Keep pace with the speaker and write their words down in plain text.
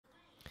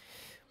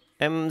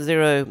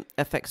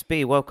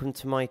M0FXB, welcome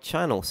to my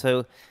channel.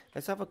 So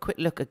let's have a quick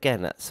look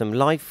again at some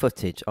live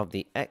footage of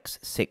the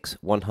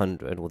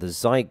X6100 or the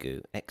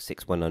Xiegu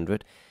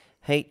X6100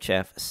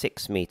 HF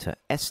 6-meter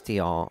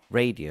SDR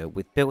radio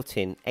with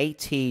built-in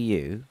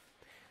ATU,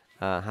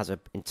 has an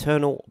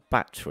internal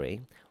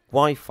battery,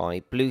 Wi-Fi,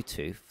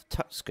 Bluetooth,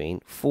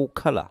 touchscreen, full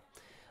color,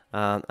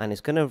 and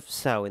it's going to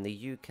sell in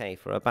the UK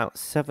for about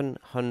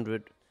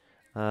 £700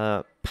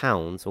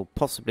 or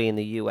possibly in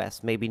the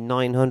US maybe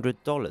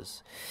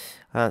 $900.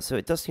 So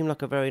it does seem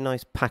like a very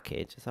nice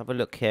package. Let's have a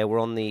look here. We're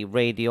on the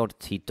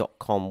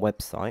radioddity.com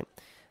website.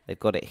 They've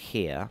got it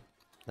here.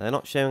 They're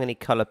not showing any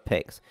color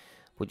pics.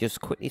 We'll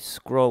just quickly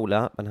scroll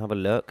up and have a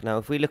look. Now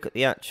if we look at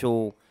the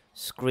actual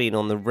screen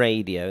on the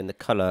radio in the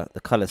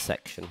color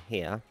section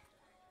here,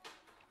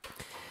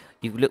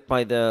 you look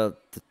by the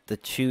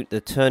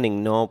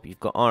turning knob. You've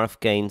got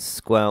RF gain,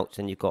 squelch,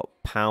 and you've got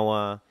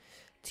power,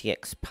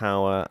 TX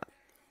power,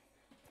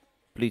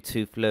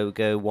 Bluetooth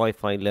logo,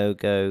 Wi-Fi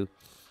logo,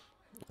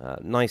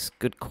 nice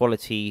good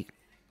quality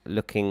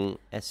looking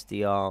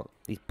SDR.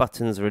 These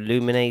buttons are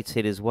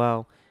illuminated as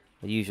well,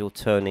 the usual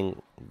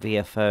turning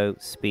VFO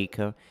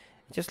speaker.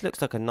 It just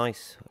looks like a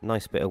nice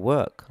bit of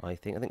work. I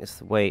think that's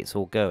the way it's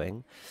all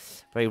going.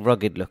 Very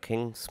rugged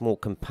looking, small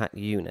compact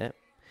unit.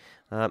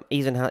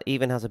 Even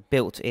has a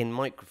built-in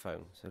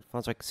microphone, so as far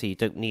as I can see you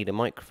don't need a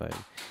microphone,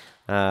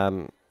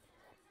 and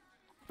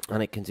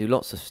it can do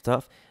lots of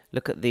stuff.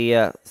 Look at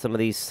the some of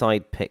these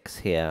side pics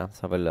here.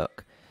 Let's have a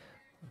look.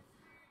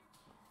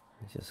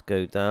 Let's just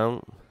go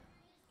down.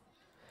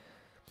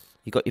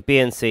 You've got your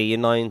BNC, your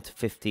 9 to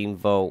 15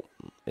 volt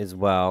as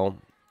well.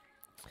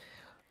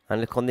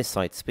 And look on this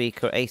side,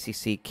 speaker,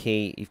 ACC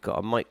key. You've got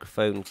a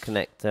microphone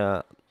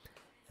connector,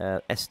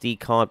 SD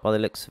card by the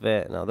looks of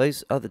it. Now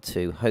those other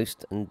two,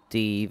 host and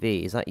DEV,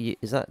 is that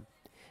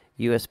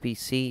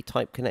USB-C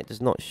type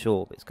connectors? Not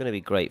sure, but it's going to be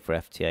great for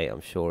FT8.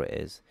 I'm sure it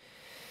is.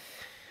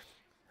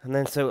 And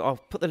then so I'll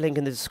put the link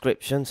in the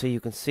description so you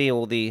can see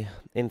all the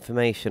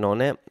information on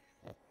it.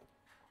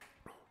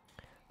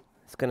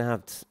 It's going to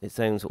have its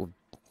own sort of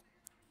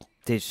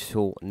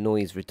digital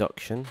noise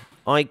reduction,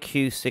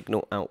 IQ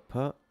signal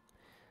output.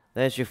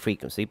 There's your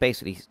frequency,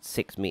 basically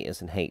 6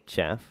 meters in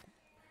HF.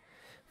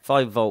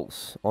 5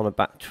 volts on a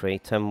battery,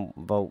 10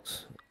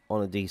 volts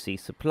on a DC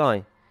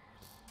supply.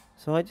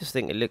 So I just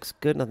think it looks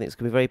good, and I think it's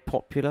going to be very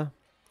popular.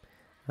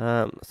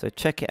 So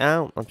check it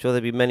out. I'm sure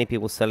there'll be many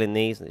people selling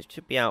these, and it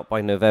should be out by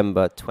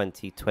November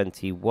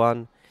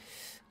 2021.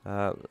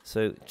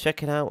 So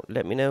check it out.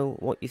 Let me know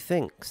what you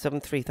think.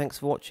 73, thanks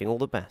for watching. All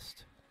the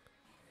best.